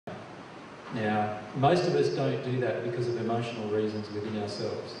Now, most of us don't do that because of emotional reasons within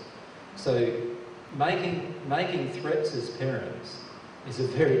ourselves. So making threats as parents is a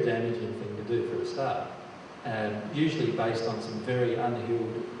very damaging thing to do for a start, usually based on some very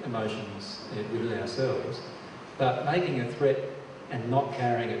unhealed emotions within ourselves. But making a threat and not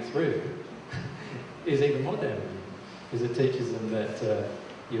carrying it through is even more damaging, because it teaches them that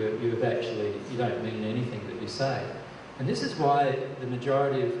you don't mean anything that you say. And this is why the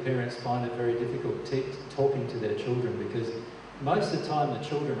majority of parents find it very difficult talking to their children, because most of the time the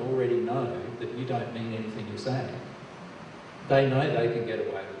children already know that you don't mean anything you're saying. They know they can get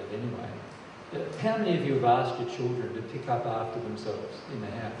away with it anyway. How many of you have asked your children to pick up after themselves in the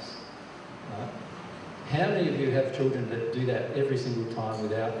house? Right? How many of you have children that do that every single time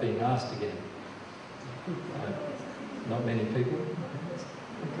without being asked again? Not many people?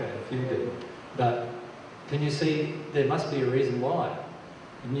 Okay, a few do. But can you see, there must be a reason why.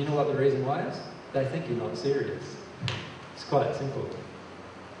 And you know what the reason why is? They think you're not serious. It's quite simple.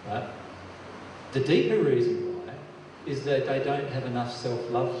 Right? The deeper reason why is that they don't have enough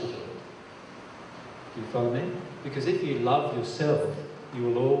self-love to do it. Do you follow me? Because if you love yourself, you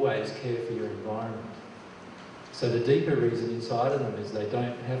will always care for your environment. So the deeper reason inside of them is they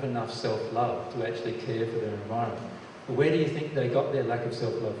don't have enough self-love to actually care for their environment. But where do you think they got their lack of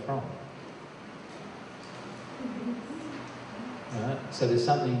self-love from? Right? So there's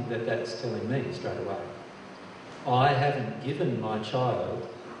something that's telling me straight away. I haven't given my child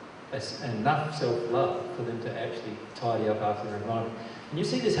enough self-love for them to actually tidy up after their environment. And you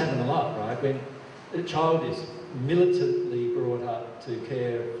see this happen a lot, right? When a child is militantly brought up to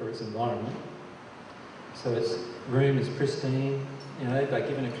care for its environment, so its room is pristine, you know, they're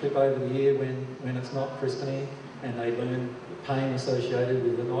given a clip over the ear when it's not pristine, and they learn the pain associated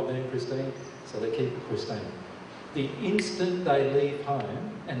with it not being pristine, so they keep it pristine. The instant they leave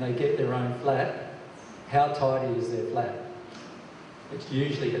home and they get their own flat, how tidy is their flat? It's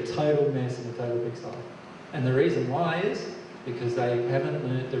usually a total mess and a total pigsty. And the reason why is because they haven't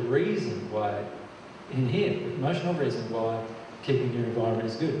learnt the reason why, in here, the emotional reason why keeping your environment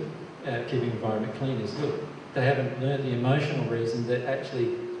is good, keeping your environment clean is good. They haven't learnt the emotional reason that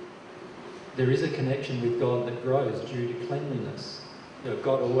actually there is a connection with God that grows due to cleanliness. You know,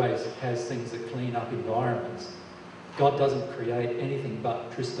 God always has things that clean up environments. God doesn't create anything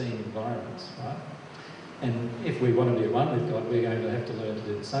but pristine environments, right? And if we want to be one with God, we're going to have to learn to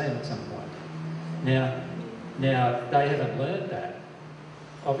do the same at some point. Now they haven't learned that,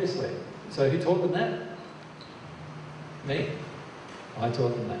 obviously. So who taught them that? Me. I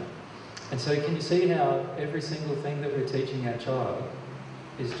taught them that. And so can you see how every single thing that we're teaching our child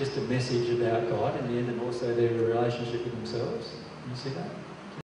is just a message about God in the end, and also their relationship with themselves? Can you see that?